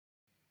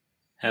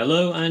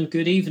Hello and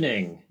good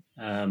evening.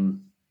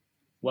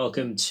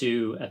 Welcome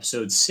to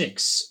episode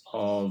 6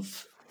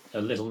 of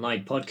A Little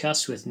Night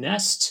podcast with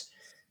NESST.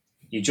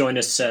 You join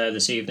us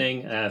this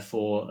evening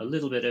for a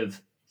little bit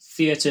of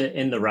theatre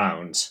in the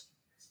round.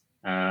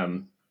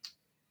 The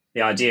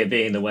idea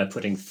being that we're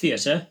putting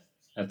theatre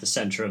at the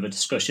centre of a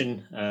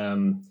discussion,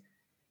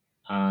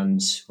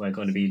 and we're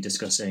going to be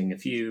discussing a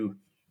few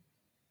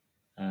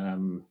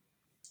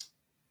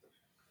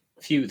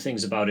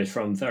things about it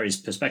from various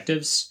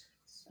perspectives.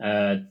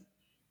 And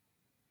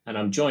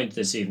I'm joined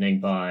this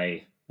evening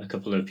by a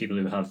couple of people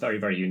who have very,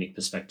 very unique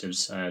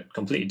perspectives,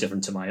 completely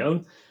different to my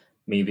own,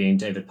 me being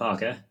David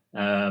Parker.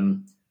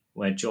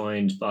 We're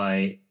joined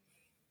by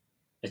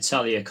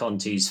Italia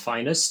Conti's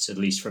finest, at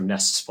least from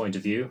NEST's point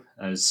of view,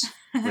 as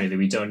really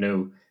we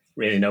don't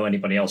really know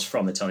anybody else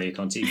from Italia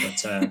Conti,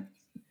 but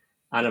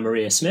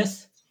Marya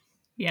Smith.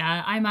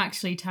 Yeah, I'm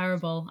actually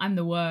terrible. I'm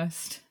the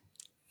worst.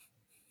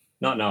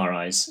 Not in our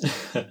eyes.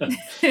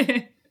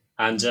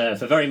 And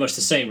for very much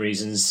the same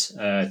reasons,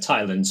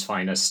 Thailand's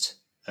finest,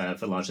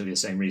 for largely the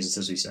same reasons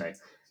as we say,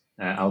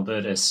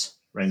 Albertus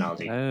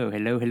Rinaldi. Oh,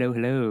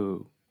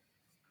 hello.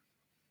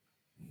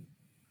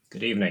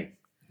 Good evening.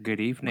 Good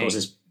evening. Of course,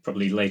 it's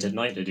probably late at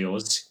night at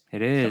yours.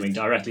 It is. Coming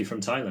directly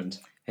from Thailand.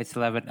 It's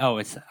 11.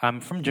 Oh,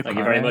 I'm from Jakarta. Thank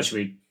you very much.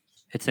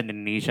 It's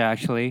Indonesia,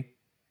 actually.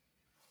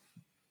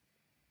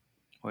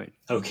 Wait.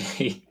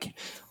 Okay.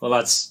 Well,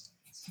 that's...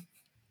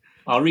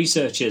 Our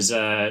research is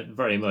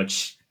very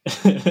much...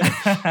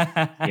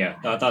 Yeah,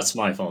 that's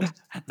my fault.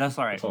 That's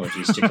all right.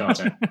 Apologies,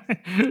 Jakarta.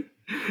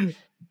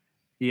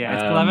 Yeah,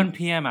 it's 11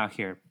 p.m. out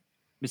here.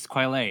 It's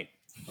quite late.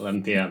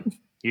 11 p.m.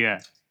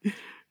 Yeah.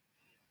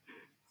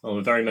 Well,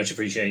 we very much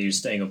appreciate you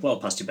staying up well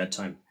past your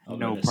bedtime.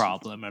 No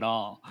problem at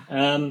all.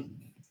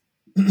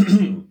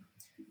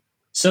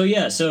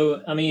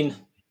 So, I mean,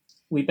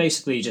 we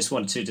basically just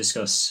wanted to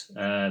discuss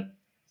a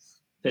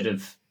bit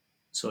of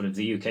sort of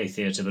the UK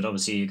theatre, but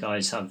obviously you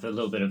guys have a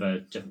little bit of a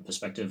different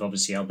perspective.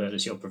 Obviously,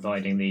 Albertus, you're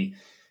providing the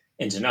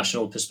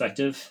international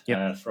perspective.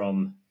 Yep.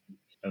 From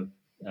the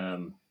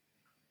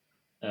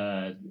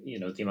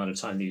amount of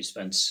time that you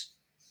spent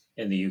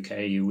in the UK.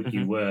 You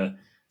were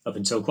up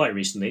until quite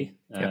recently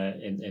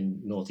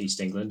in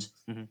northeast England.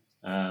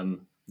 Mm-hmm.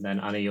 Then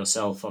Anna,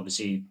 yourself,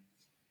 obviously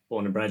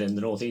born and bred in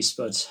the northeast,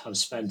 but have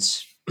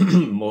spent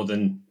more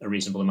than a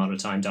reasonable amount of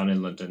time down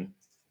in London.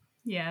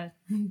 Yeah,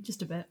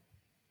 just a bit.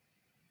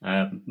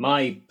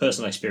 My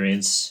personal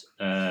experience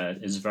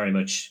is very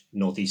much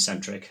northeast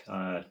centric.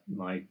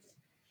 My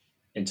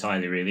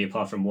entirely really,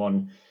 apart from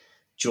one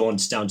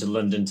jaunt down to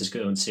London to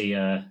go and see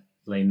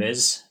Les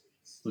Mis.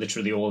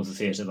 Literally all of the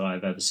theatre that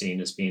I've ever seen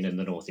has been in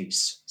the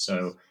northeast.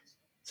 So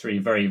 3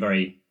 very,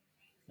 very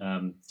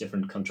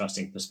different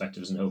contrasting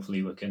perspectives, and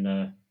hopefully we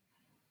can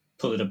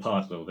pull it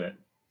apart a little bit.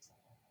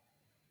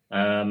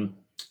 And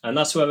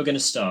that's where we're going to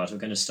start. We're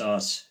going to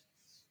start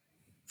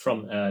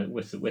from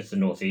with the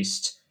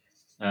northeast.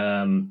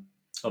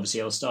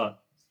 Obviously, I'll start.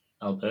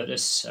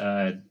 Albertus,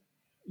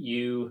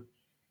 you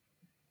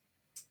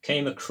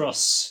came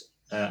across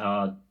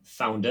our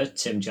founder,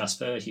 Tim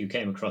Jasper. You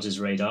came across his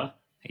radar.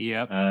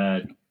 Yep.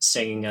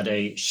 Singing at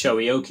a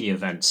showaoke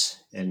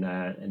event in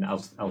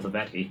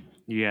Alphabetti.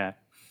 Yeah.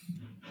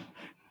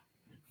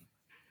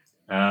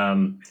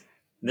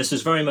 This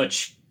was very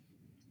much,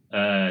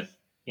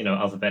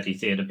 Alphabetti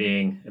theatre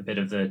being a bit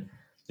of the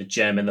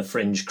gem in the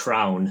fringe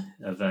crown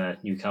of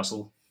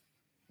Newcastle.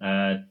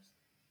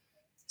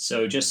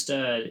 So just,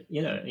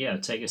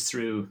 take us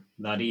through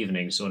that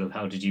evening. Sort of,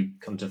 how did you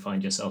come to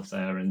find yourself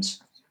there, and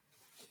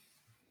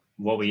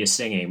what were you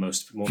singing,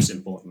 most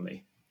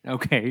importantly?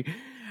 Okay.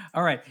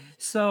 All right.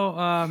 So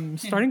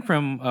starting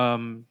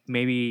from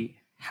maybe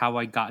how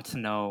I got to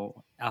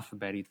know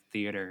Alphabetti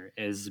Theatre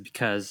is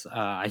because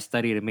I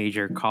studied a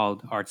major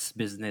called Arts,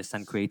 Business,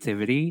 and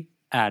Creativity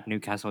at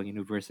Newcastle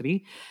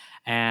University.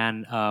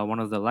 And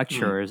one of the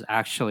lecturers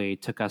actually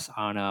took us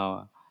on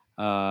a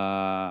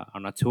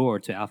tour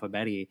to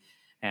Alphabetti,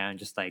 and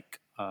just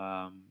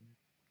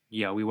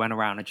we went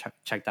around and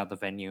checked out the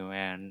venue.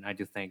 And I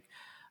do think,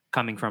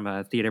 coming from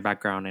a theater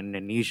background in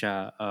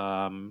Indonesia,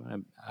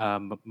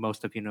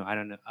 most of you know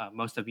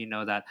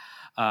that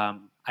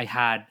I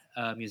had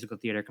a musical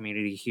theater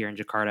community here in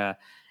Jakarta,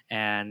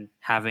 and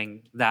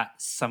having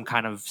that some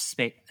kind of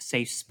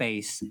safe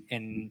space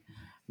in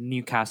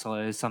Newcastle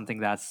is something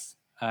that's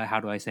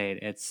how do I say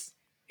it?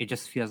 It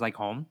just feels like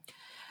home.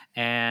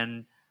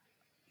 And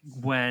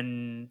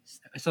then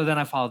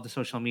I followed the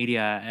social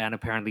media, and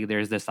apparently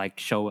there's this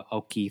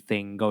showaoke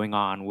thing going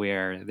on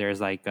where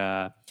there's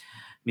a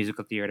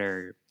musical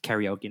theater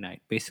karaoke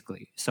night,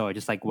 basically. So I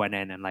just went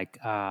in and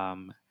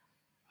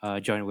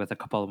joined with a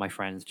couple of my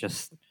friends,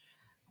 just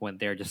went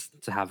there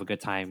just to have a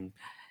good time.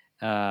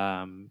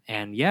 That's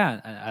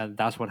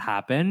what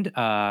happened.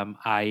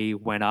 I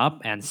went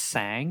up and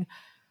sang.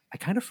 I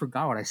kind of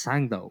forgot what I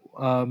sang though.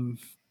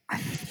 I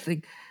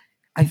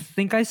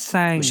think I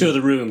sang. I'm sure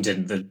the room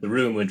didn't. The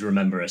room would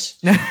remember it.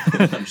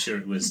 I'm sure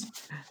it was.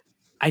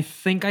 I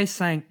think I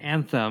sang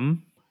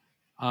Anthem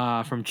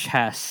from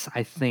Chess.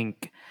 I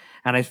think,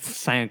 and I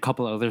sang a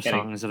couple of other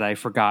songs that I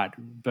forgot.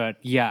 But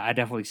yeah, I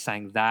definitely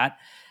sang that.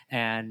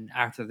 And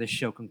after the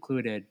show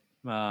concluded,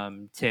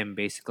 Tim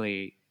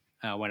basically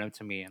went up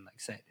to me and like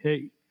said,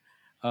 "Hey,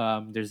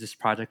 there's this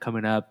project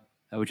coming up.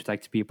 Would you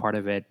like to be a part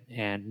of it?"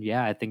 And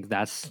yeah, I think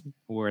that's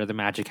where the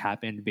magic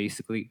happened,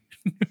 basically.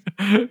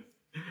 And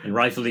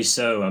rightfully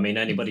so. I mean,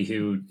 anybody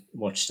who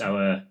watched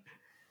our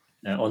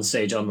On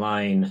Stage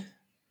Online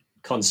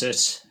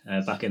concert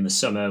back in the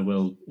summer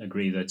will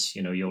agree that,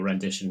 you know, your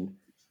rendition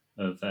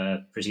of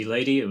Pretty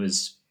Lady, it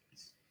was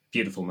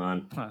beautiful,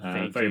 man.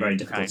 Very, very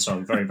difficult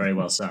song. Very, very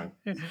well sung.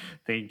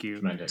 Thank you.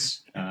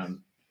 Tremendous.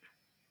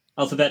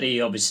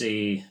 Alphabetti,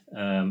 obviously,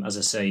 as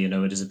I say, you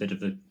know, it is a bit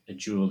of a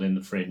jewel in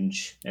the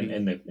fringe,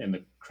 in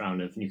the crown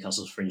of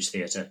Newcastle's Fringe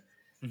Theatre.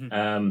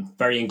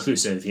 Very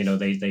inclusive. You know,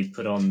 they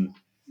put on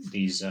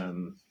these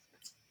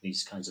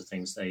kinds of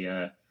things.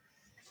 They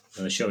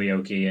the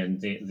shoyoke,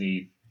 and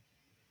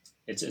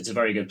it's a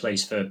very good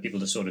place for people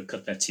to sort of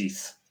cut their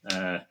teeth,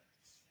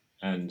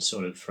 and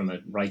sort of from a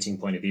writing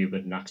point of view,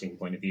 but an acting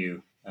point of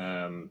view,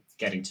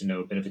 getting to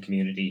know a bit of a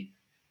community,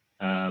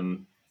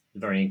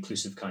 very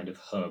inclusive kind of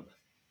hub,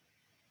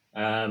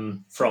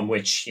 from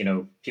which, you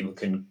know, people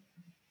can.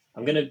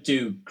 I'm going to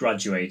do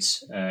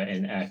graduate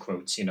in air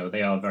quotes. You know,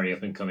 they are very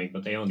up and coming,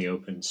 but they only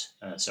opened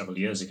several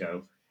years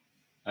ago.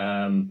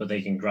 But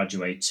they can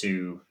graduate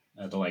to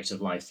the likes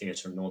of Live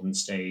Theatre and Northern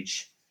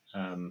Stage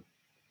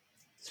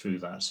through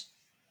that.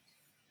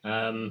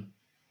 And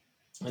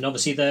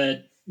obviously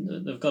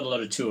they've got a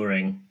lot of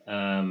touring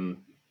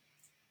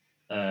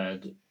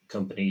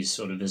companies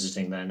sort of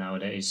visiting there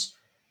nowadays.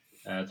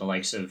 The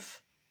likes of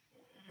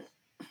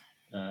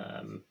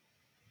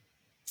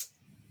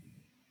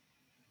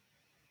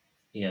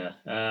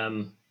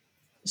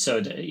so,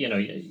 you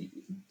know,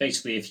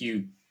 basically if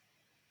you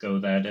go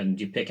there and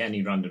you pick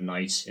any random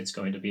night, it's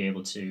going to be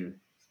able to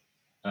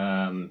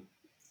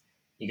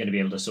you're going to be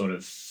able to sort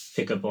of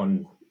pick up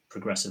on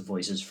progressive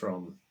voices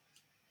from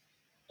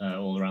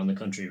all around the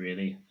country,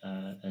 really,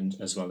 and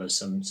as well as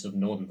some sort of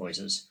northern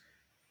voices.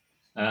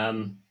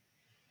 So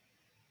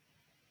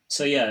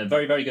yeah, a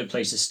very, very good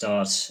place to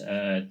start.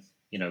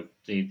 You know,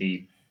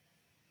 the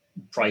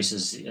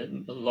prices, a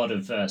lot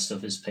of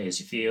stuff is pay as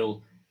you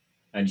feel,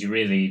 and you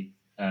really,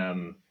 I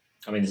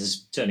mean, this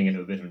is turning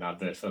into a bit of an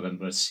advert for them,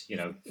 but you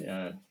know,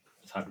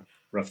 I've had a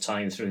rough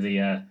time through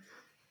the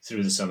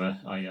summer.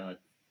 I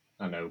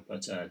know,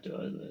 but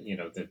you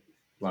know,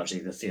 largely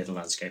the theatre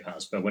landscape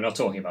has. But we're not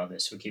talking about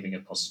this. We're keeping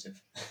it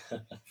positive.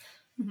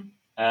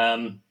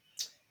 And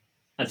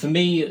for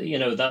me, you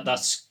know,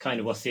 that's kind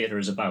of what theatre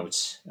is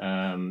about.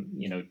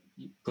 You know,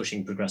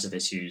 pushing progressive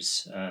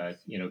issues.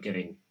 You know,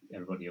 giving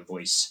everybody a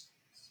voice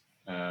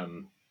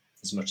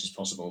as much as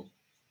possible.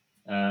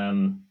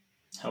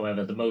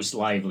 However, the most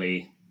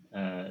lively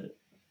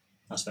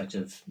aspect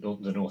of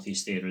the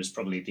Northeast Theatre is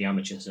probably the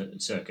amateur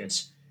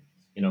circuit.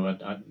 You know,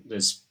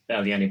 there's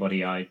barely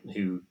anybody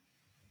who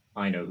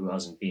I know who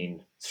hasn't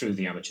been through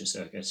the amateur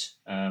circuit.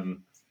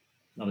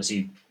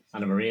 Obviously,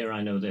 Anna Maria,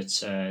 I know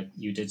that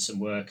you did some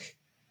work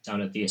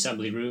down at the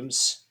Assembly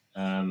Rooms.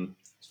 The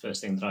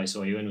first thing that I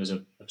saw you in was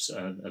a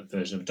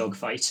version of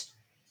Dogfight.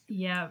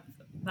 Yeah,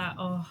 that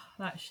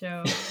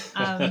show.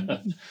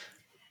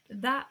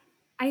 That,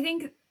 I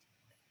think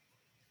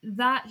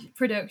that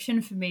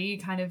production for me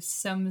kind of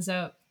sums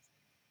up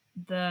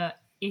the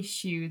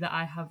issue that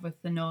I have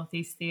with the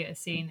Northeast theatre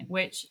scene,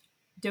 which,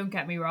 don't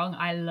get me wrong,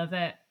 I love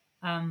it.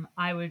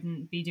 I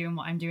wouldn't be doing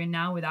what I'm doing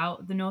now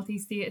without the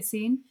Northeast theatre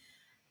scene.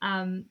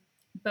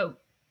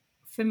 But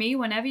for me,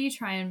 whenever you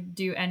try and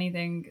do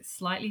anything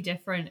slightly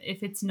different,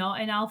 if it's not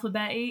in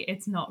Alphabetti,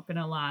 it's not going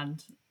to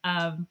land.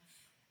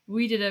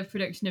 We did a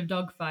production of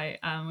Dogfight,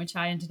 which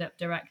I ended up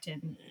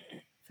directing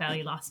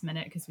fairly last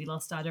minute because we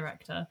lost our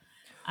director.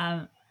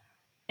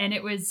 And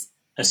it was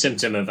a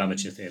symptom of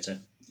amateur theatre.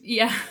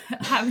 Yeah,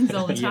 it happens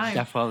all the time. Yeah,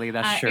 definitely,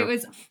 that's true. It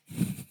was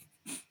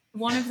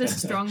one of the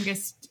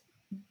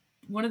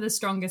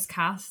strongest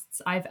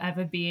casts I've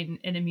ever been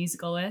in a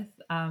musical with.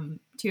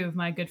 Two of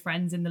my good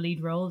friends in the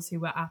lead roles who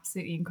were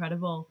absolutely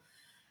incredible.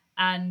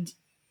 And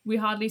we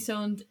hardly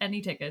sold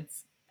any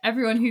tickets.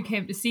 Everyone who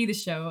came to see the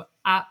show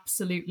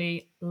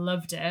absolutely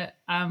loved it.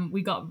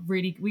 We got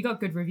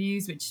good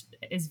reviews, which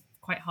is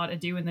quite hard to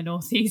do in the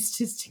Northeast,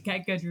 just to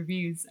get good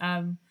reviews.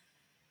 And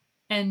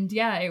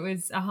yeah, it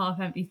was a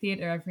half-empty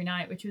theatre every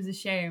night, which was a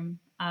shame.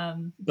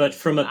 But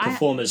from a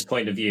performer's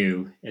point of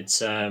view,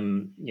 it's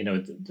you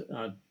know,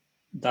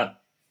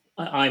 that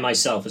I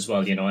myself as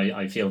well, you know,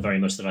 I feel very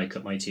much that I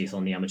cut my teeth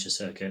on the amateur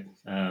circuit.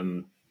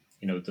 You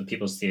know, the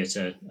People's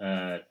Theatre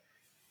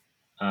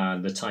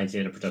and the Time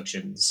Theatre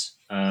productions.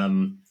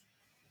 From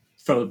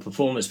a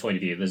performer's point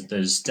of view,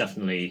 there's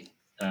definitely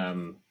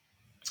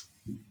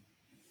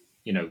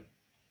you know,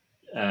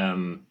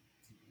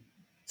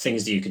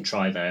 things that you can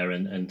try there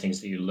and things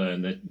that you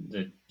learn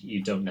that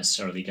you don't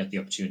necessarily get the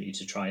opportunity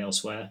to try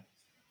elsewhere.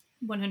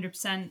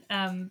 100%.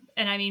 And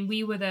I mean,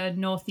 we were the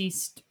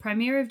Northeast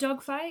premiere of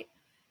Dogfight.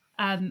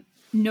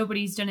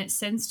 Nobody's done it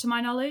since, to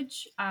my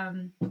knowledge.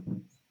 And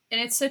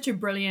it's such a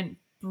brilliant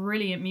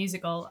brilliant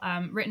musical,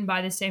 written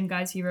by the same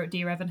guys who wrote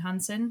Dear Evan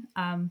Hansen.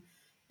 And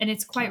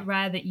it's quite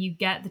rare that you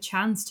get the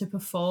chance to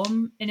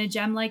perform in a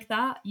gem like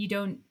that. You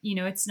don't,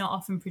 it's not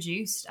often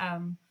produced.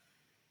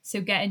 So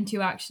getting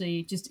to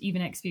actually just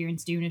even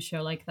experience doing a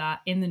show like that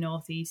in the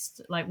Northeast,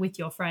 like with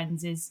your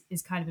friends, is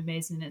kind of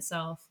amazing in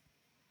itself.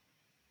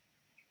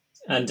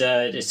 And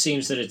it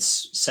seems that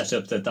it's set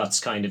up that's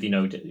kind of,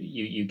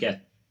 you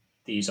get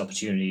these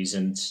opportunities,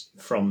 and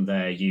from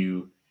there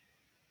you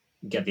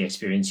get the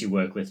experience. You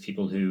work with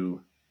people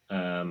who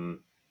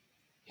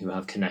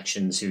have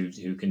connections,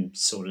 who can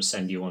sort of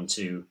send you on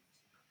to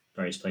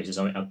various places.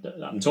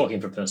 I'm talking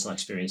from personal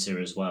experience here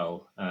as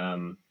well.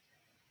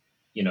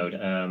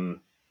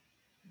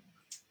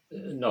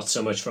 Not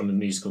so much from a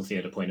musical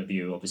theatre point of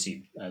view.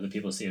 Obviously, the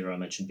People's Theatre I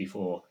mentioned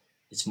before,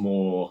 it's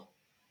more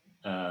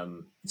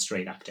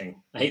straight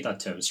acting. I hate that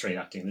term, straight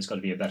acting. There's got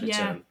to be a better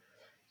term.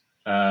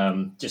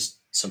 Just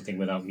something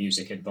without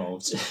music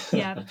involved.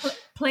 Yeah,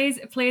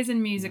 plays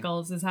and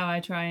musicals is how I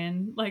try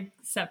and like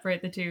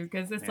separate the two,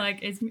 because it's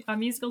like, are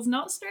musicals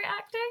not straight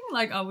acting?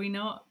 Like, are we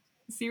not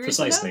serious?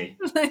 Precisely.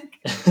 Like,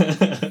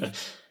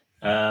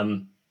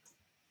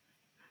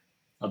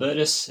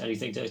 Albertus,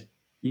 anything to?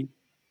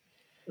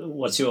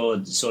 What's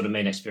your sort of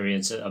main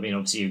experience? I mean,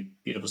 obviously,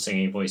 beautiful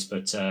singing voice,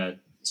 but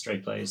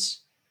straight plays.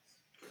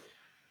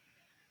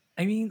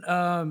 I mean,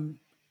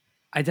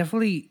 I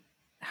definitely,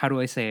 how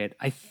do I say it?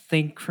 I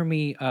think for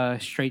me,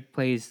 straight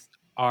plays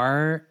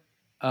are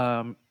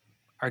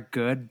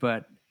good,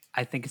 but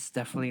I think it's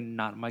definitely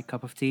not my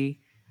cup of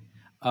tea.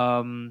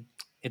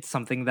 It's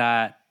something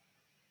that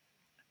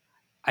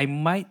I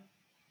might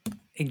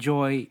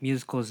enjoy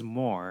musicals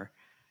more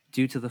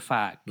due to the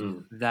fact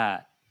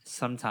that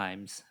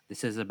sometimes,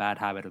 this is a bad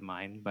habit of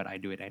mine, but I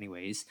do it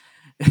anyways.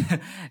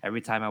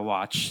 Every time I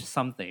watch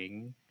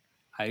something,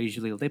 I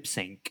usually lip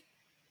sync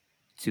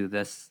to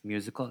this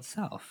musical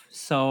itself.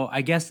 So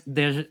I guess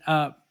there's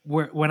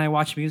when I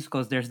watch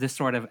musicals, there's this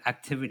sort of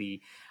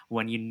activity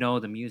when you know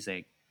the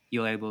music,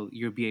 you'll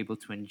be able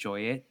to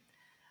enjoy it.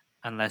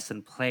 Unless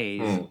in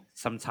plays,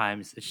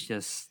 sometimes it's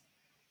just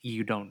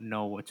you don't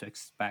know what to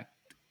expect,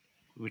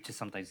 which is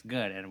sometimes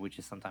good and which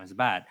is sometimes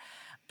bad.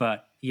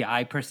 But yeah,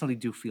 I personally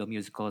do feel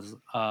musicals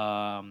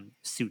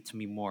suit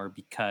me more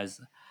because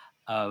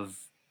of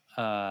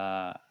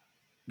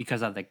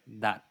like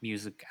that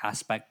music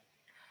aspect.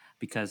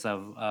 Because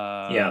of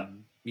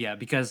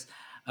because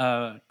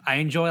I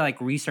enjoy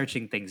like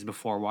researching things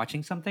before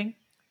watching something.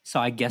 So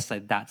I guess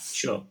like that's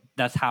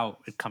how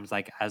it comes,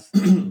 like, as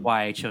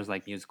why I chose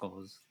like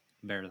musicals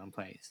better than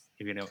plays.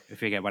 If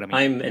you get what I mean.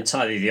 I'm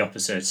entirely the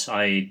opposite.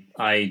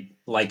 I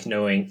like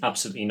knowing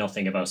absolutely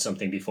nothing about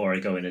something before I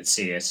go in and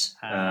see it.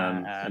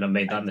 And I've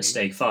made that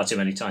mistake far too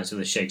many times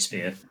with a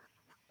Shakespeare.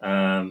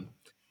 And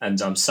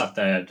I'm sat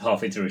there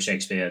halfway through a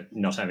Shakespeare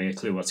not having a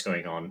clue what's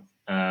going on.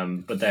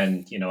 But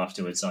then,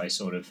 afterwards I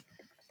sort of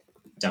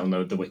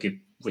download the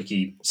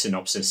wiki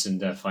synopsis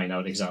and find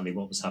out exactly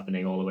what was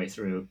happening all the way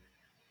through.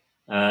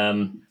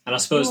 And I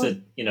suppose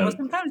that,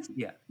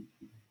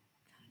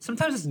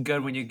 sometimes it's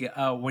good when you get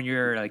when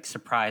you're like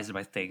surprised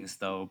by things,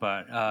 though.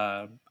 But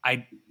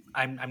I'm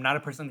not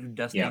a person who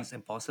does things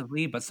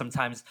impulsively. But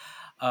sometimes,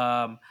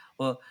 I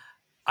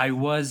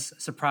was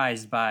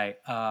surprised by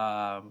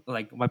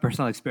like my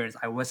personal experience.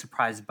 I was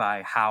surprised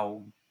by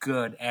how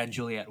good Anne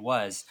Juliet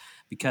was,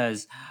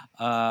 because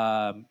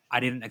I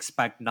didn't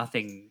expect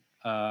nothing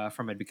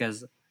from it,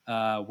 because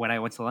when I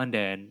went to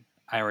London,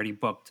 I already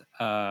booked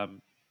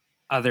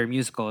other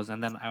musicals,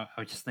 and then I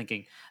was just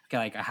thinking, okay,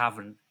 like I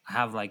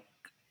have like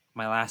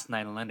my last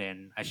night in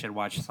London, I should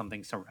watch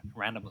something so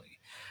randomly,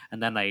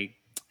 and then I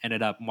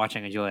ended up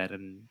watching Anne Juliet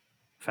and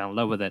fell in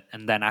love with it.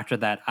 And then after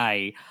that,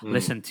 I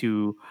listened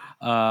to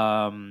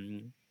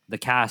the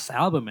cast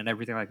album and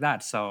everything like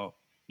that. So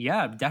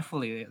yeah,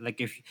 definitely. Like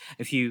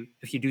if you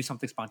do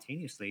something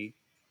spontaneously,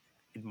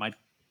 it might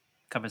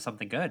come as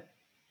something good.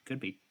 Could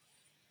be.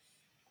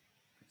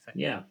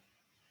 Yeah.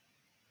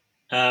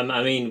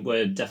 I mean,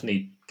 we're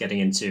definitely getting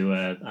into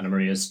Anna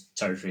Maria's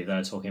territory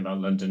there, talking about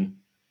London.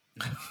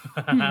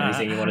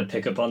 Anything you want to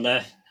pick up on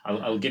there?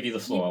 I'll give you the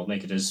floor. I'll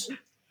make it as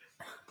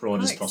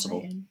broad as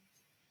possible.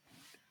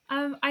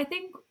 I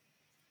think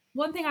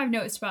one thing I've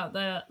noticed about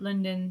the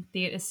London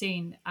theatre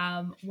scene,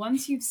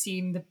 once you've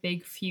seen the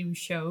big few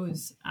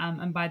shows,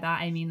 and by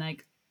that I mean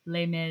like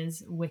Les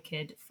Mis,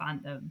 Wicked,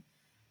 Phantom,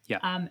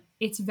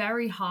 it's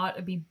very hard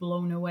to be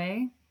blown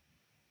away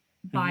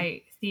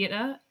by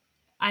theatre,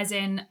 as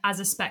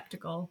a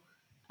spectacle.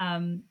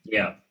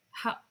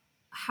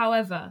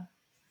 However,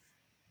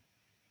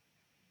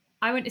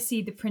 I went to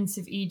see The Prince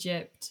of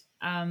Egypt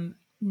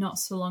not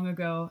so long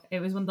ago. It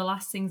was one of the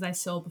last things I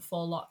saw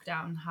before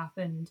lockdown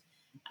happened.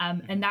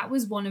 And that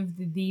was one of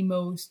the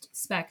most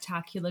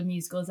spectacular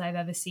musicals I've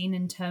ever seen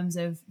in terms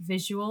of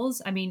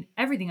visuals. I mean,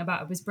 everything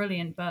about it was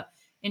brilliant, but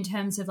in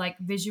terms of like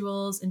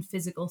visuals and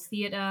physical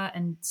theatre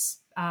and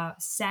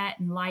set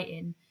and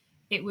lighting,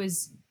 it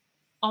was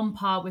on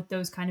par with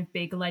those kind of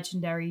big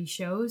legendary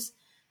shows.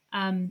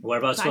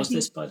 Whereabouts was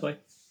this, by the way?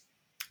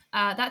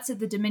 That's at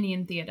the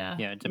Dominion Theatre.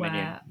 Yeah,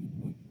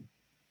 Dominion.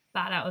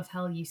 Bat Out of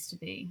Hell used to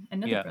be.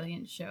 Another Yeah.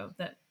 brilliant show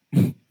that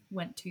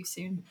went too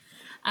soon.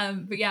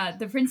 But yeah,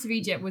 The Prince of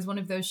Egypt was one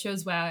of those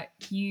shows where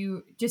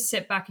you just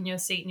sit back in your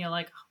seat and you're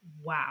like,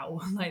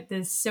 wow, like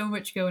there's so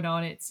much going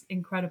on. It's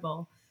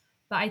incredible.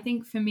 But I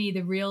think for me,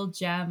 the real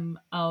gem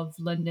of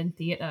London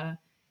theatre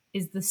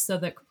is the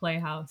Southwark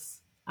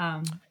Playhouse.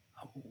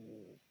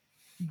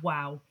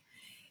 Wow.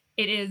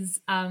 It is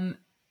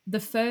the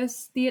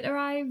first theatre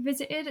I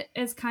visited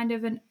as kind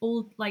of an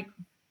old, like,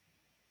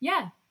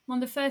 yeah,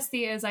 one of the first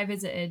theatres I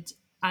visited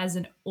as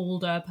an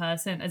older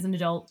person, as an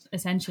adult,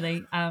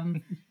 essentially.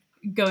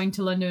 Going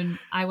to London,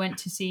 I went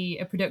to see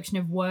a production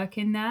of Work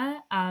in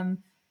there.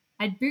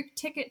 I'd booked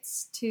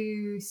tickets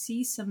to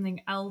see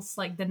something else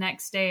like the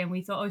next day, and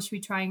we thought, oh, should we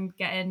try and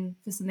get in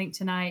for something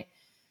tonight?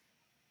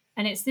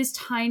 And it's this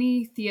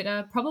tiny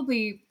theatre,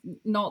 probably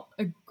not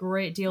a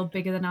great deal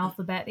bigger than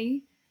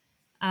Alphabeti.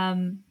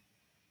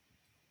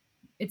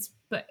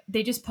 But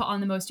they just put on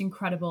the most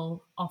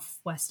incredible off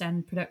West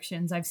End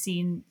productions. I've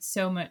seen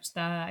so much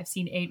there. I've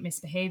seen Ain't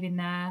Misbehaving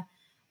there.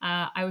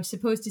 I was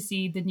supposed to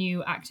see the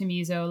new Actor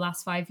Muso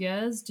last 5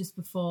 years, just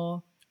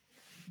before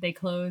they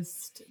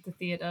closed the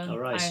theatre. Oh,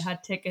 right. I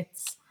had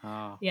tickets.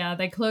 Oh. Yeah,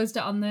 they closed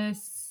it on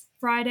this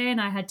Friday,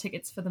 and I had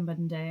tickets for the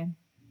Monday.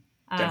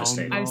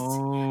 Devastating. I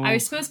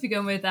was supposed to be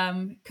going with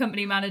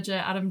company manager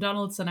Adam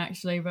Donaldson,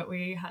 actually, but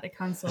we had to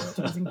cancel, which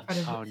was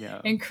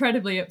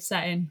incredibly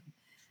upsetting.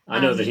 I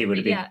know that he would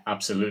have been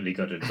absolutely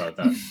gutted about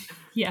that.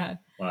 Yeah.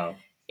 Wow.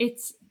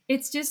 It's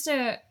just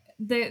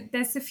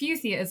there's a few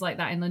theatres like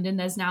that in London.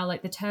 There's now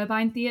like the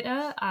Turbine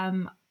Theatre.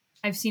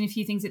 I've seen a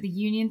few things at the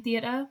Union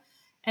Theatre.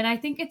 And I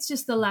think it's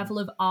just the level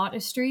of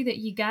artistry that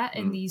you get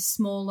in these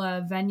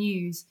smaller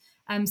venues.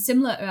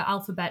 Similar to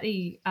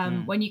Alphabeti,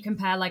 when you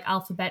compare like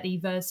Alphabeti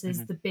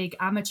versus the big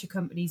amateur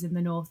companies in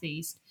the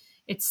Northeast,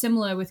 it's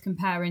similar with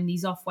comparing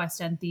these off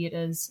West End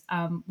theatres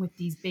with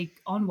these big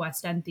on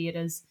West End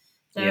theatres.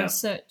 There's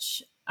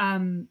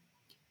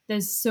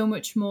so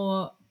much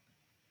more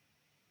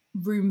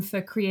room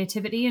for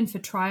creativity and for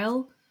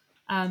trial.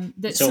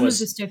 That some of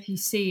the stuff you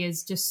see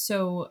is just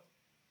so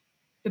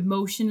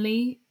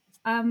emotionally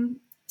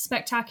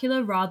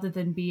spectacular rather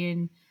than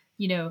being,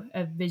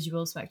 a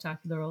visual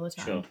spectacular all the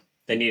time. Sure.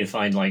 They need to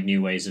find like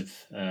new ways of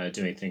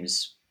doing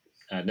things.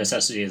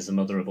 Necessity is the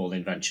mother of all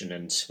invention,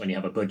 and when you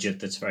have a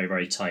budget that's very,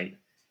 very tight,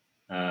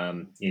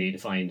 you need to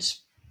find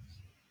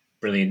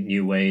brilliant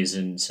new ways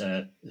and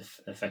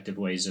effective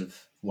ways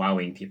of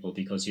wowing people,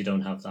 because you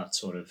don't have that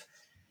sort of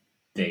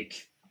big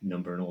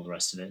number and all the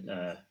rest of it,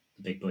 the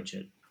big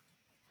budget.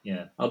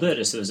 Yeah,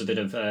 Albertus, there was a bit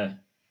of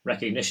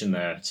recognition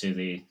there to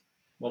the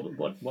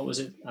what was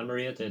it,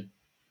 Marya, the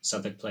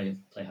Southwark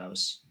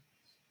Playhouse?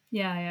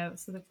 Yeah, it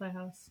was Southwark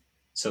Playhouse.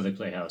 Southwark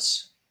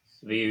Playhouse.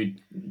 Do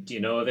you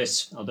know of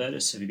it,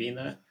 Albertus? Have you been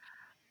there?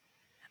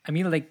 I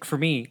mean, like for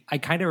me, I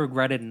kind of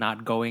regretted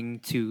not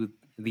going to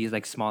these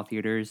like small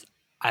theaters.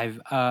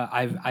 I've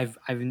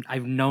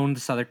known the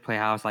Southwark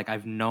Playhouse, like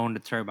I've known the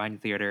Turbine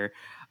Theatre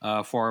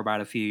for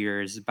about a few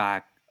years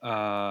back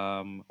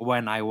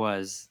when I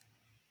was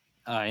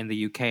in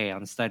the UK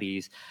on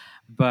studies,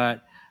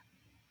 but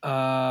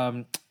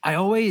I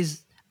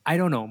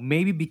don't know,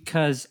 maybe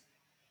because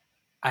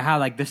I had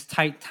like this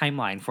tight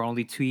timeline for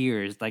only 2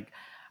 years, like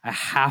I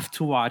have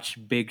to watch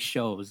big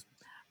shows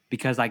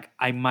because like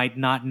I might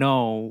not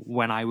know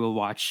when I will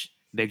watch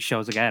big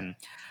shows again,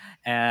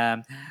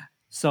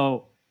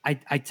 so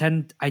I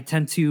tend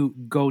to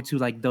go to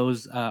like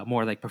those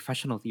more like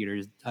professional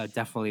theaters,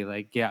 definitely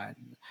like Dear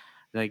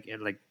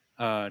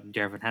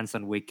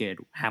Hanson, Wicked,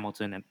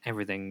 Hamilton, and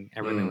everything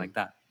like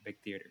that, big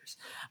theaters.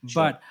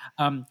 Sure.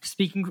 But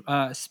speaking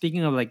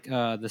of like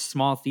the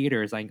small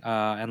theaters, like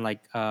and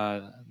like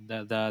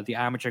the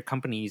amateur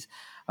companies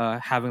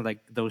having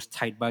like those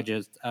tight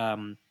budgets,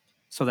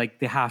 so like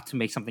they have to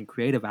make something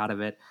creative out of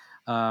it.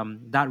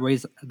 That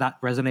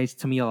resonates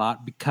to me a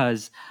lot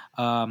because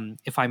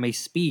if I may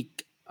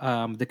speak,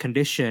 the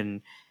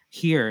condition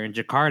here in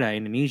Jakarta,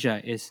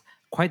 Indonesia, is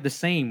quite the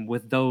same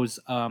with those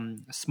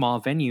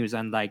small venues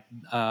and like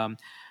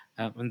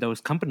and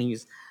those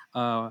companies.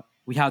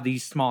 We have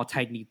these small,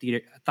 tight-knit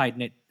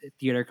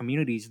theater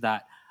communities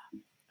that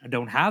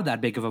don't have that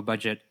big of a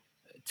budget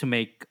to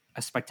make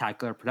a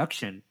spectacular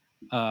production,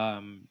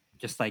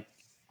 just like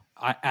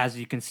as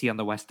you can see on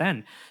the West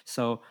End.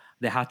 So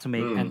they have to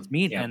make ends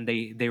meet, and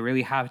they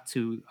really have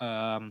to.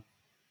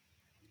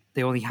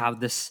 They only have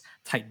this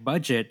tight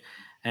budget,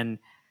 and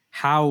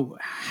how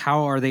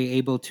are they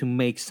able to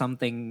make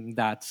something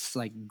that's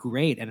like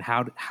great, and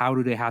how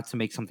do they have to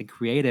make something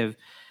creative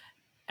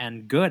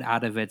and good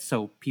out of it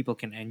so people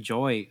can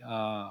enjoy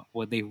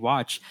what they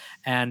watch?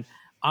 And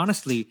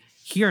honestly,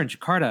 here in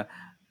Jakarta,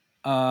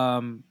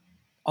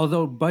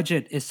 although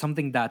budget is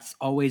something that's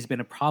always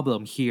been a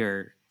problem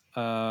here,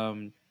 but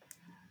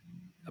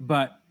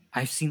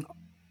I've seen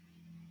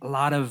a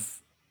lot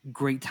of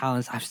great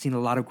talents. I've seen a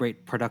lot of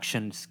great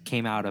productions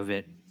came out of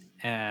it,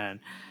 and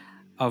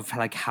of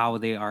like how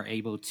they are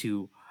able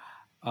to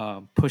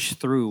push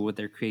through with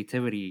their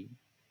creativity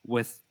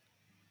with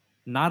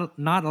not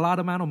a lot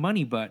amount of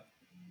money, but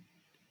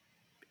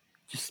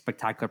just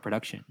spectacular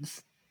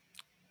productions.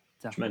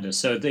 Tremendous.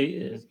 So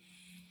in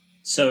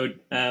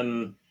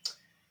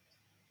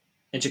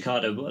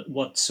Jakarta,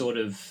 what sort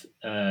of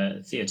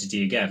theatre do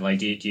you get? Like,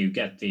 do you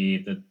get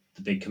the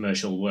big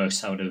commercial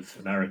works out of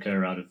America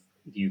or out of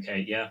the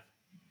UK? Yeah.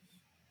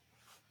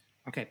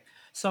 Okay,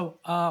 so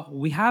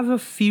we have a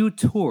few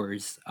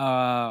tours.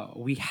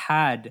 We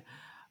had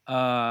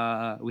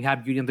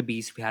Beauty and the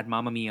Beast, we had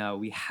Mamma Mia,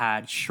 we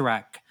had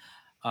Shrek.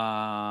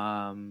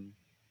 I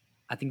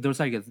think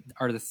those are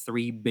the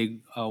three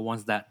big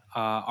ones that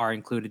are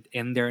included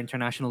in their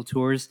international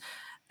tours,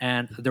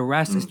 and the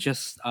rest is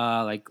just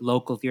like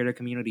local theater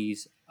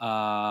communities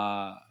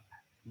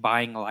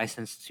buying a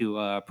license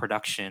to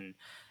production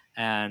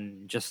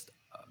and just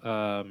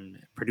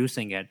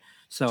producing it.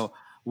 So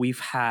we've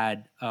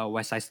had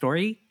West Side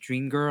Story,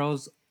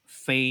 Dreamgirls,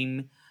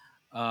 Fame,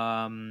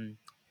 Hairspray.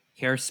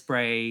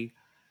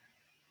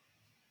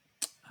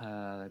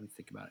 Let me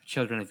think about it.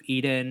 Children of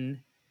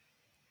Eden.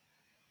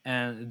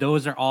 And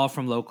those are all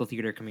from local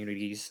theater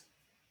communities.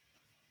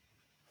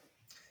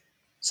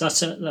 So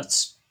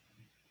that's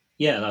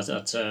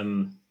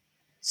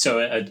so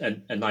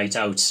a night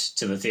out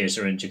to the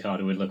theatre in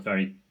Jakarta would look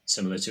very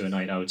similar to a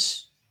night out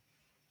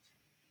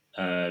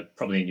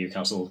probably in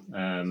Newcastle. Yeah,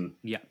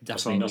 definitely.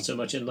 definitely Not so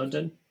much in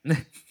London.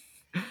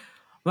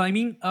 Well, I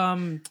mean,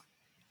 I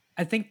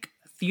think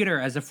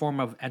theater as a form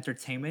of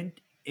entertainment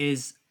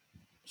is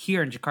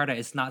here in Jakarta.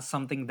 It's not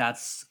something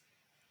that's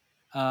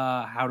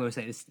how do I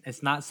say it?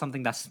 It's not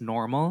something that's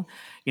normal,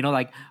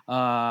 like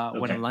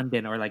when in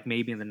London or like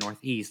maybe in the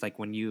Northeast, like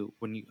when you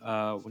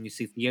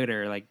see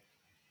theater, like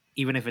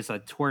even if it's a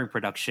touring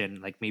production,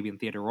 like maybe in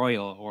Theatre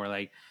Royal or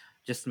like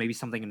just maybe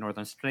something in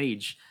Northern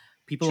Stage,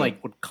 people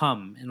like would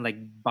come and like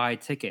buy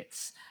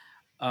tickets.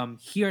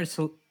 Here it's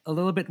a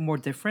little bit more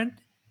different.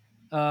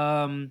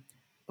 A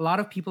lot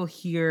of people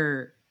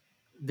here,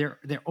 their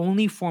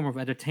only form of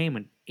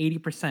entertainment,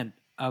 80%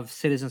 of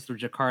citizens of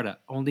Jakarta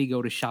only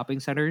go to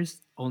shopping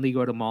centers, only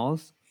go to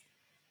malls.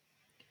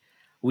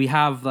 We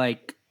have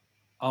like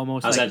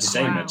almost as like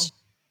entertainment.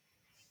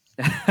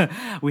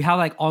 we have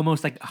like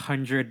almost like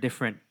 100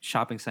 different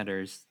shopping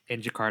centers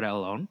in Jakarta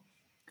alone.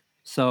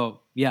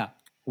 So yeah,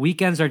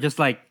 weekends are just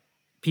like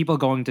people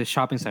going to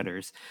shopping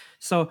centers.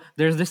 So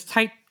there's this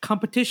tight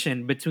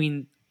competition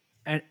between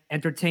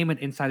entertainment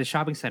inside the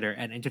shopping center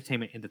and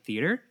entertainment in the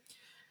theater.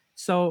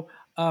 So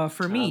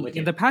for me,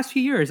 in the past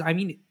few years, I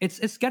mean,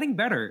 it's getting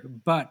better,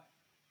 but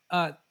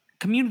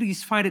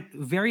communities find it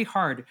very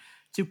hard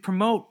to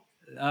promote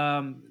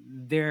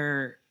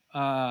their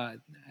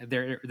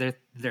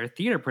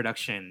theater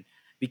production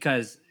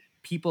because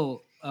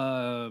people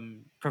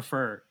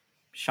prefer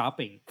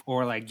shopping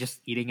or like just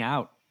eating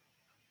out.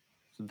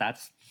 So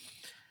that's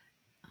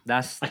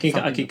I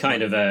can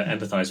kind of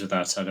empathize with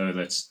that. I know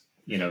that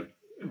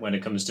when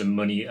it comes to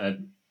money,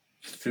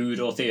 food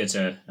or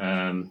theatre,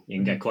 you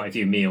can get quite a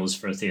few meals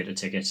for a theatre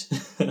ticket.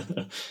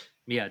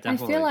 Yeah,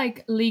 definitely. I feel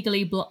like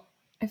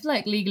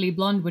Legally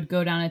Blonde would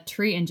go down a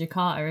treat in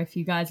Jakarta if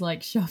you guys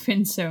like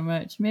shopping so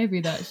much.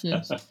 Maybe that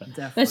should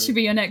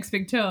be your next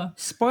big tour.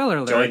 Spoiler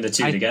alert! Join the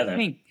two together.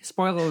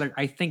 Spoiler alert!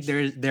 I think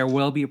there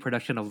will be a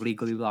production of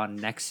Legally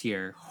Blonde next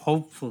year.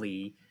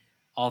 Hopefully,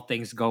 all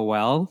things go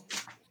well.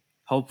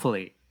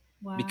 Hopefully,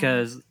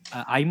 because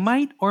I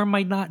might or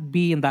might not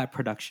be in that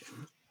production.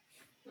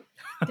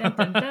 Dun,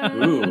 dun,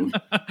 dun. Ooh,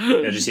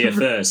 you're just here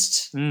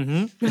first.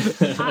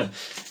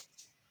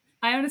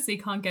 I honestly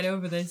can't get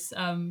over this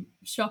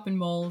shopping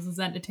malls as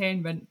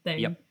entertainment thing.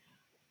 Yep.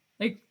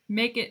 Like,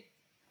 make it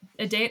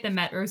a day at the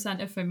Metro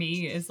Center for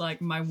me is like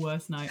my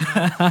worst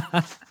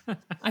nightmare.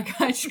 I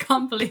just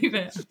can't believe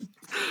it.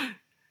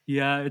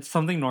 Yeah, it's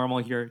something normal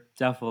here,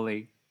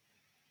 definitely.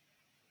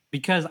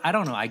 Because I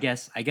don't know, I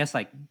guess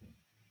like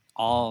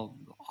all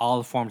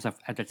forms of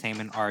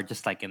entertainment are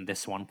just like in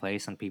this one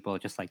place, and people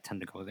just like tend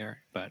to go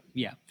there. But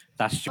yeah,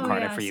 that's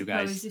Jakarta for you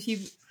guys. If you,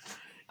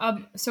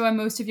 so are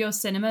most of your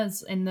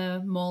cinemas in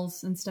the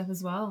malls and stuff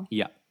as well?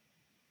 Yeah.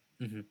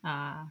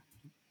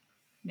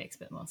 Makes a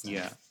bit more sense.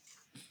 Yeah.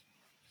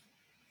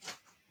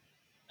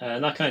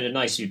 And that kind of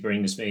nicely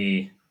brings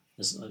me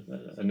as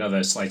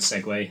another slight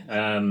segue.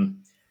 I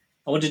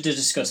wanted to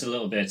discuss a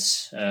little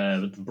bit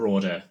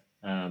broader,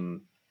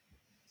 the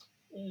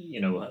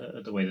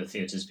way the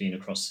theatre's been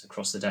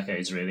across the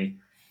decades, really.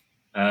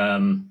 I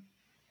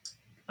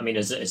mean,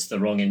 it's the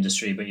wrong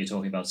industry, but you're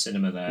talking about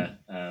cinema there,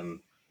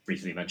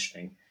 briefly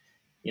mentioning.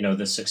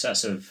 The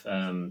success of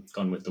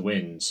Gone with the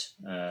Wind,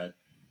 it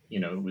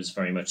was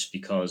very much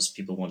because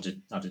people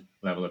wanted that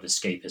level of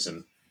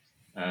escapism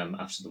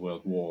after the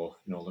World War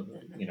and all that,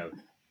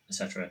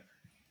 etc.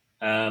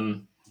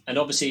 And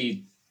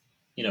obviously,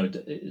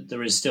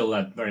 there is still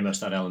very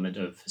much that element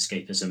of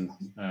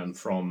escapism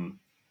from,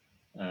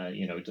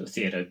 the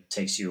theatre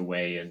takes you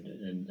away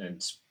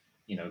and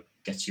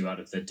gets you out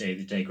of the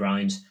day-to-day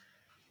grind.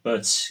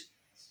 But,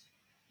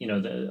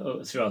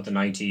 throughout the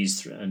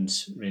 90s and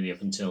really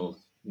up until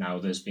now,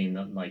 there's been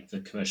the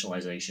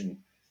commercialization,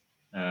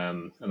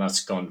 and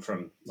that's gone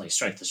from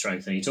strength to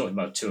strength. And you're talking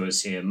about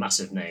tours here,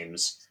 massive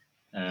names.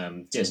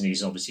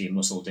 Disney's obviously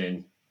muscled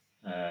in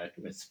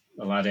with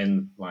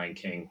Aladdin, Lion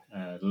King,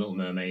 The Little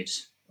Mermaid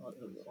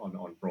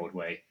on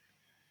Broadway.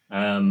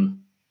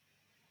 And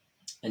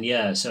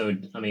yeah, so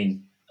I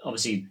mean,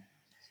 obviously,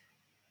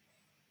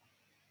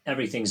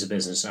 everything's a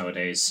business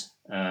nowadays,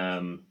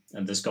 and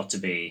there's got to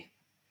be,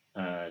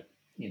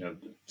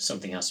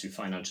 something has to be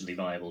financially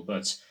viable.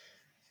 But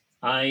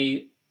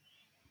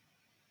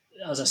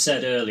as I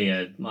said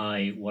earlier,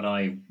 what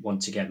I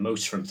want to get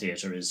most from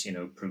theatre is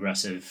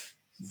progressive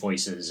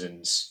voices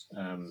and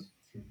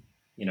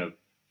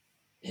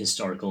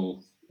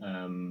historical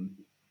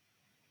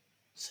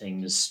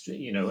things,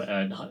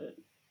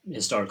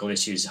 historical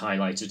issues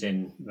highlighted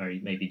in very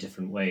maybe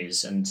different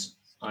ways. And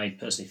I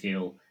personally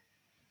feel,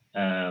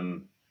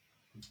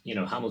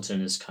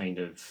 Hamilton is kind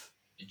of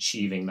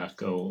achieving that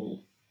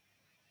goal.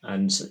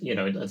 And,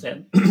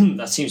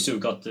 that seems to have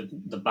got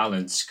the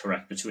balance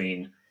correct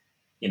between,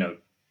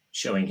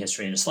 showing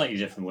history in a slightly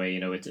different way.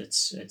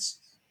 It's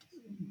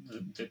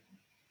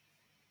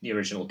the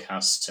original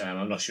cast.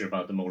 I'm not sure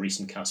about the more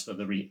recent cast, but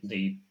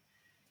the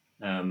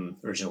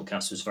original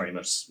cast was very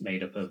much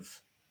made up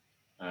of,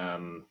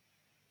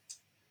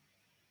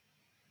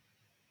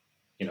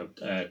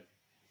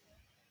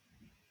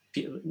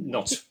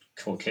 not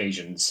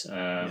Caucasians.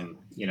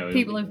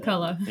 People of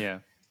color. Yeah.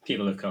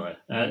 People of color.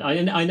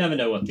 I never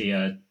know what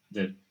the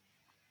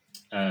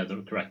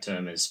correct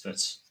term is,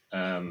 but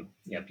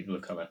people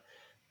of color.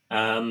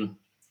 And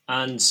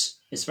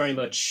it's very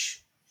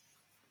much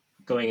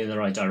going in the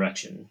right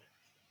direction.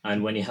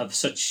 And when you have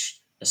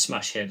such a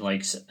smash hit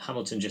like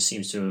Hamilton, just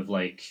seems to have,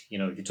 if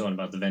you're talking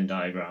about the Venn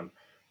diagram,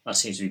 that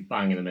seems to be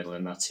bang in the middle,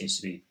 and that seems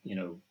to be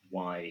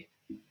why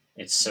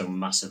it's so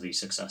massively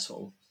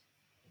successful.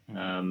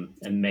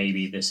 And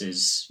maybe this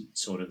is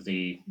sort of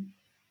the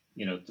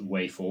the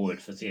way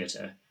forward for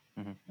theatre.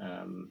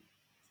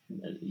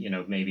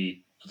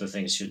 Maybe other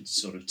things should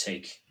sort of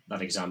take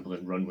that example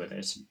and run with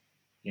it,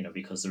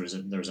 because there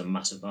is a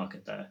massive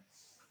market there.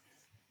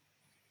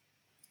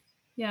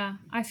 Yeah,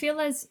 I feel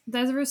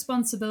there's a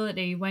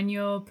responsibility when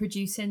you're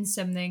producing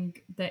something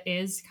that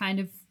is kind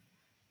of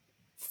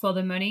for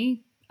the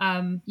money,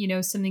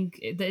 something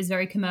that is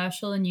very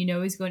commercial and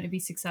is going to be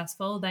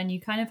successful. Then you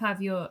kind of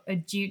have a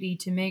duty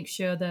to make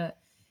sure that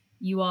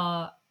you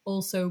are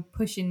also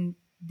pushing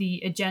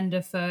the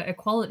agenda for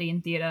equality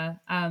in theatre.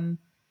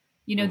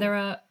 There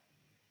are,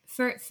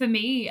 for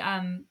me,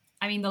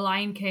 The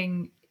Lion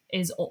King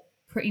is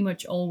pretty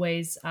much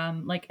always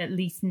at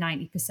least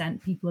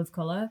 90% people of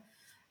color.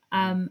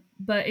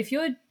 But if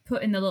you're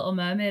putting The Little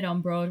Mermaid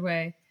on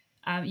Broadway,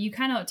 you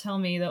cannot tell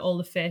me that all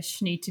the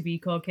fish need to be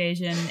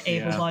Caucasian,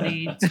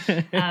 able-bodied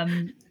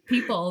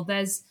people.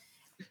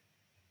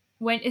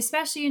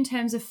 Especially in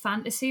terms of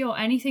fantasy or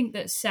anything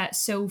that's set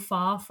so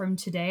far from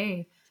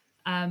today,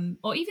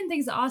 or even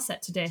things that are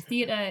set today,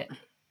 theatre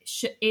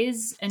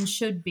is and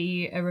should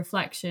be a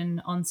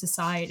reflection on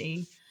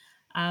society.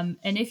 And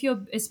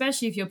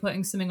especially if you're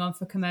putting something on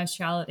for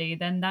commerciality,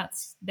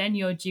 then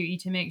your duty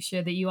to make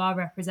sure that you are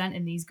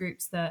representing these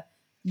groups that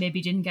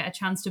maybe didn't get a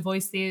chance to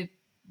voice the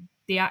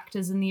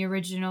actors in the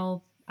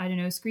original,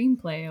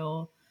 screenplay,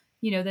 or,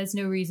 there's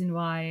no reason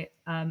why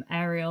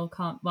Ariel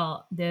can't,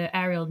 the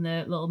Ariel in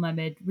the Little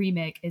Mermaid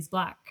remake is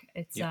black.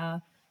 It's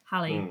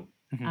Halle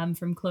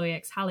from Chloe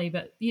X Halle,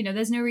 but,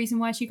 there's no reason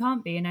why she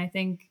can't be. And I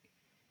think,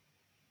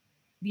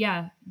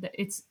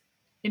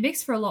 it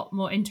makes for a lot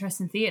more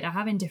interesting theatre,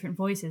 having different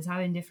voices,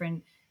 having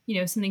different,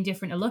 something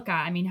different to look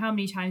at. I mean, how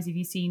many times have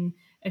you seen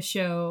a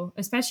show,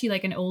 especially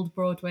like an old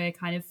Broadway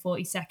kind of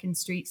 42nd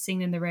Street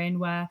Singing in the Rain,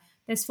 where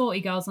there's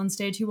 40 girls on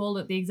stage who all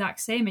look the exact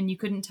same, and you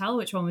couldn't tell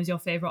which one was your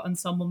favourite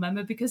ensemble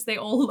member because they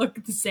all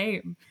look the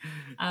same.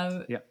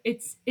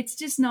 It's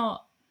just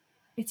not,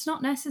 it's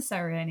not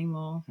necessary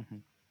anymore.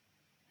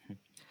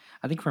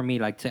 I think for me,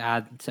 to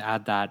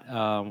add that,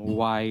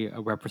 why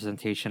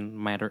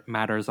representation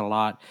matters a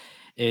lot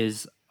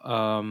is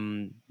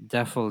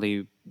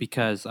definitely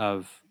because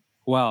of,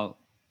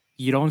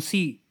 you don't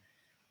see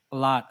a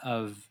lot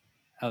of,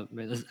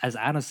 as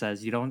Anna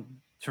says, you don't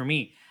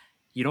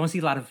see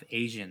a lot of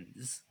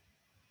Asians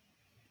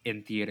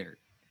in theater.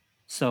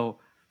 So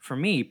for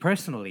me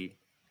personally,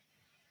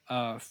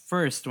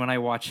 first when I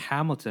watched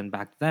Hamilton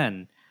back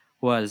then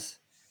was,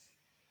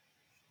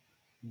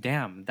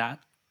 damn, that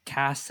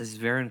cast is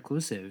very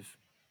inclusive.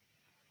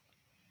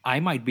 I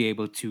might be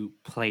able to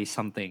play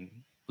something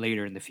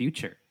later in the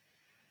future.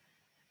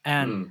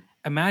 And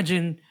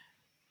imagine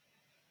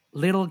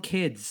little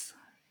kids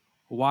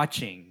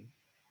watching,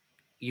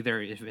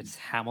 either if it's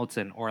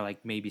Hamilton or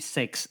maybe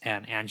Six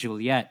and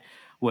Juliet,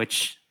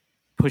 which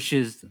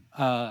pushes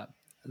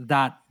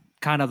that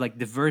kind of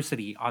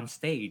diversity on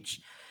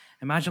stage.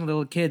 Imagine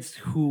little kids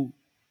who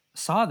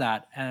saw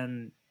that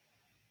and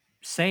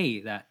say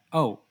that,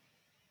 oh,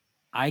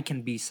 I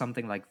can be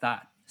something like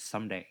that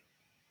someday.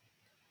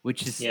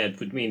 Which is, it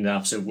would mean the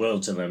absolute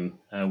world to them.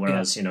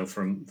 Whereas,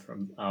 from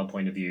our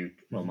point of view,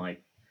 my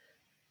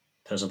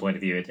personal point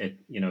of view,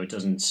 it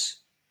doesn't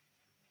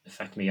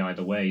affect me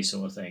either way,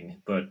 sort of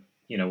thing. But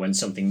when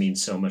something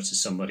means so much to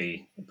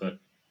somebody, but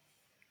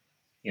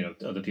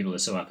other people are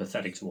so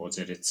apathetic towards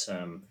it, it's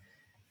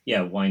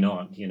yeah, why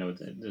not?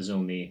 There's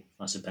only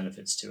massive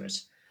benefits to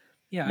it.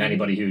 Yeah, And I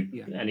anybody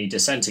mean, any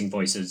dissenting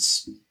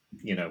voices,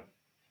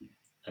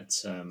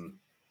 that's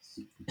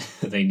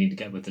they need to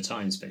get with the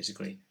times,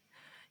 basically.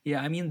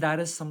 yeah, I mean that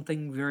is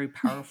something very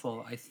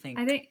powerful. I I think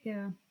think,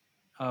 yeah.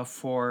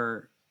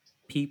 for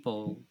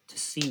people to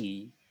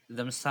see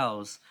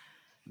themselves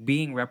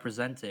being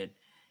represented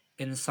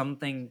in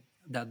something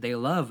that they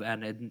love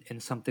and in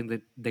something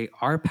that they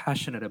are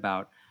passionate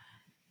about.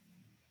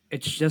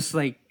 It's just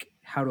like,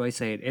 how do I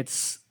say it?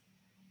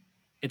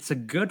 It's a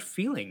good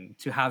feeling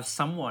to have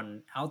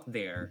someone out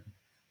there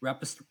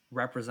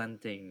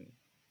representing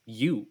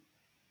you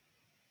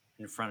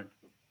in front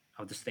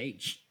of the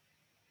stage.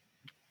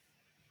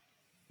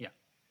 Yeah.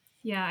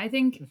 Yeah, I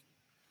think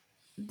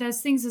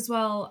there's things as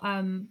well,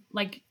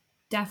 like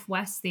Deaf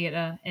West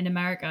Theatre in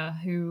America,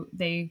 who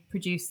they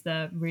produced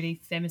the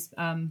really famous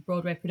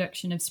Broadway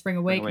production of Spring Spring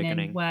Awakening,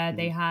 Awakening. where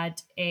they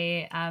had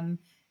a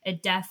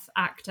deaf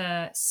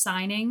actor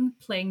signing,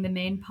 playing the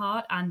main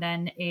part, and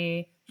then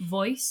a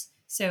voice.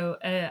 So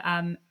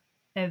a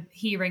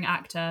hearing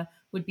actor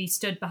would be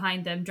stood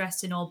behind them,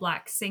 dressed in all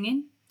black,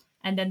 singing,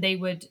 and then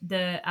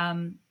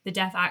the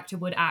deaf actor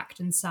would act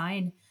and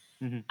sign.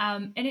 Mhm.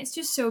 And it's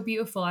just so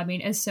beautiful. I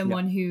mean, as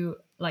someone who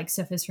like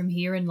suffers from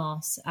hearing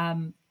loss,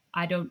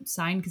 I don't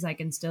sign because I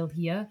can still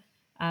hear.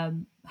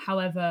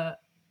 However,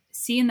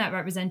 seeing that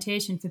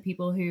representation for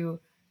people who,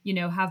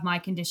 have my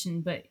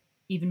condition, but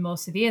even more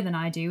severe than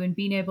I do, and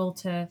being able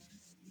to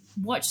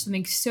watch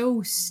something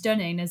so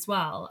stunning as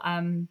well.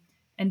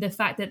 And the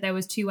fact that there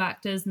was two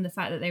actors and the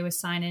fact that they were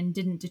signing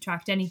didn't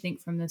detract anything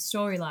from the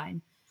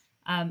storyline.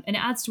 And it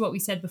adds to what we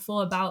said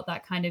before about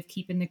that kind of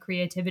keeping the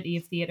creativity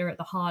of theatre at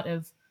the heart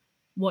of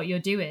what you're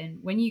doing.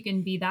 When you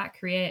can be that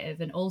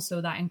creative and also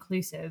that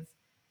inclusive,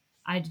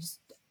 I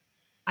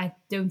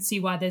don't see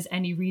why there's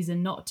any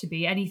reason not to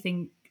be.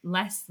 Anything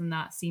less than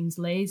that seems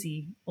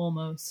lazy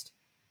almost.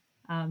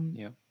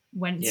 Yeah.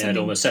 When Yeah, it something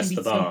almost can sets be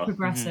the so bar.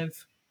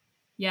 progressive.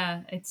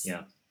 Yeah,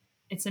 Yeah.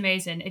 it's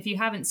amazing. If you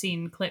haven't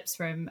seen clips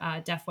from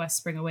Deaf West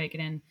Spring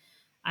Awakening,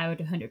 I would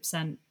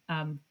 100%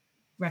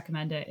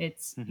 recommend it.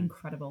 It's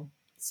incredible.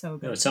 So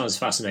good. No, it sounds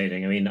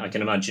fascinating. I mean, I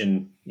can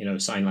imagine,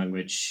 sign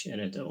language and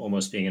it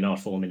almost being an art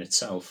form in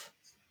itself.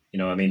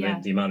 I mean,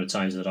 Yeah. the amount of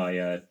times that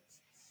I,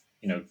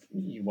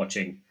 you're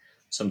watching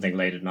something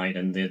late at night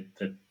and the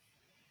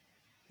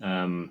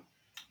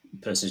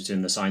person who's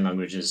doing the sign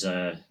language is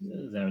there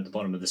at the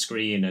bottom of the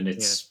screen, and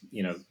it's,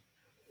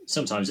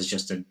 sometimes it's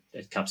just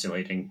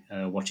encapsulating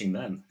watching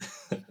them.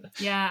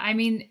 Yeah, I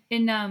mean,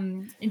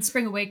 in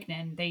Spring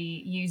Awakening, they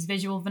use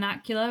visual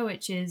vernacular,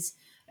 which is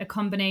a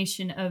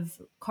combination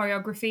of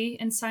choreography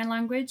and sign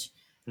language.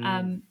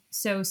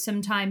 So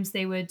sometimes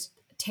they would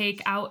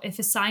take out, if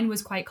a sign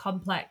was quite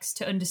complex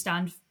to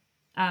understand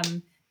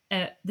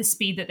the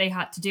speed that they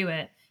had to do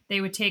it, they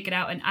would take it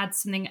out and add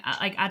something,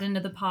 like add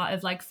another part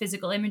of like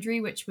physical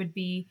imagery, which would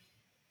be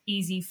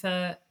easy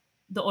for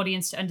the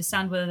audience to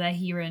understand whether they're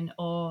hearing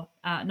or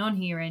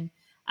non-hearing.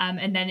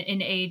 And then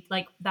in aid,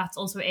 like that's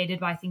also aided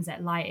by things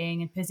like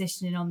lighting and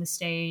positioning on the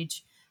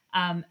stage.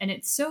 And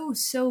it's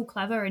so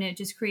clever, and it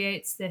just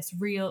creates this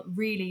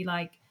really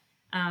like,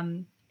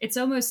 it's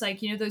almost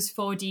like, those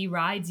 4D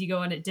rides you go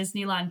on at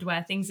Disneyland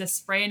where things are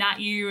spraying at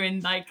you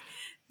and like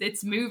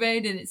it's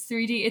moving and it's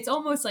 3D. It's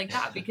almost like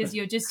that, because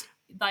you're just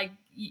like,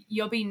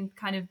 you're being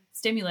kind of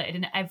stimulated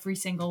in every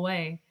single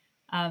way.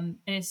 And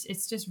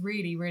it's just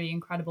really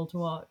incredible to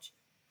watch.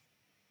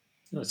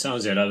 Well, it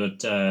sounds it.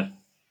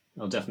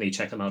 I'll definitely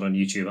check them out on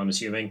YouTube, I'm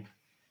assuming,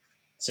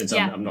 since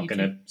I'm not going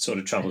to sort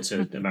of travel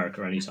to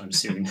America anytime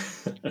soon.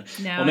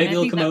 No, or maybe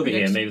they'll come over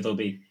here. Maybe there'll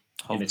be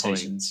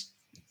invitations.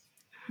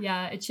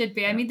 Yeah, it should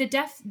be. Yeah. I mean, the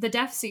deaf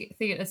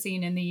theatre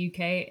scene in the UK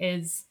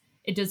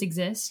it does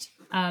exist,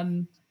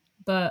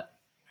 but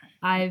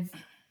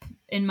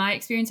in my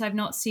experience, I've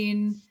not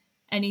seen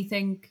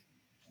anything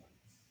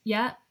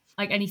yet,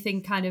 like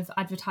anything kind of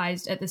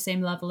advertised at the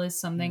same level as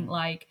something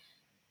like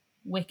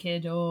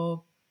Wicked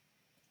or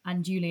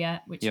and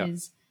Juliet, which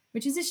is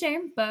a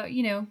shame, but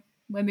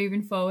we're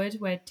moving forward,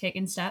 we're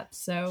taking steps,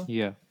 so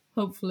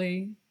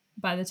hopefully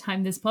by the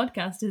time this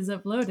podcast is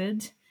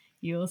uploaded,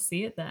 you'll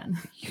see it then.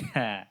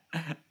 Yeah.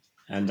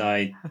 And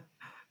I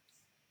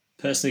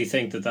personally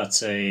think that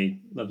that's a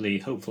lovely,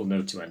 hopeful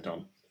note to end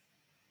on.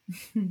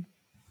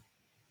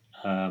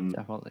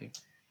 Definitely.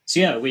 So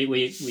yeah,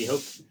 we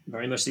hope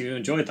very much that you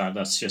enjoyed that.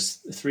 That's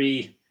just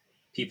 3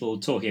 people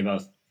talking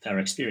about their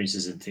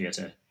experiences in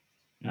theatre.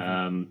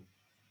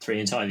 3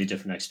 entirely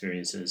different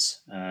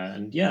experiences.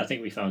 And yeah, I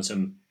think we found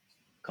some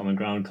common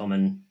ground,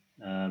 common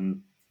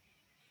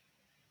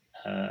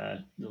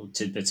little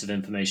tidbits of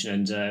information.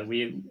 And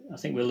I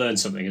think we'll learn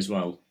something as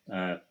well.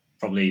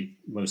 Probably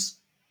most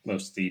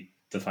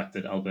the fact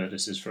that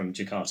Albertus is from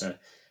Jakarta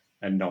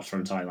and not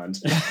from Thailand.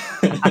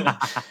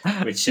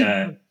 Which,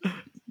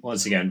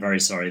 once again, very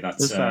sorry.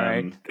 That's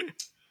right.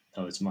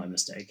 That was my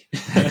mistake.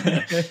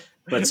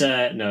 But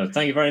no,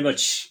 thank you very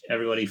much,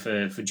 everybody,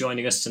 for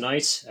joining us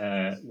tonight.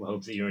 We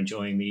hope that you're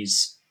enjoying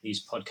these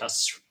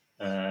podcasts,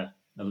 a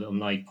little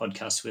night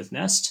podcast with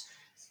NESST.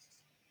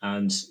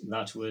 And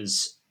that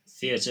was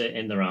Theatre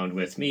in the Round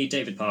with me,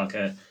 David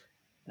Parker,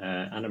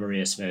 Anna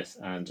Maria Smith,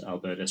 and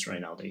Albertus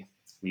Reynaldi.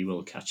 We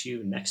will catch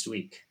you next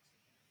week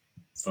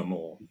for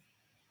more.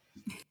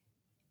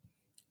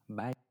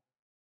 Bye.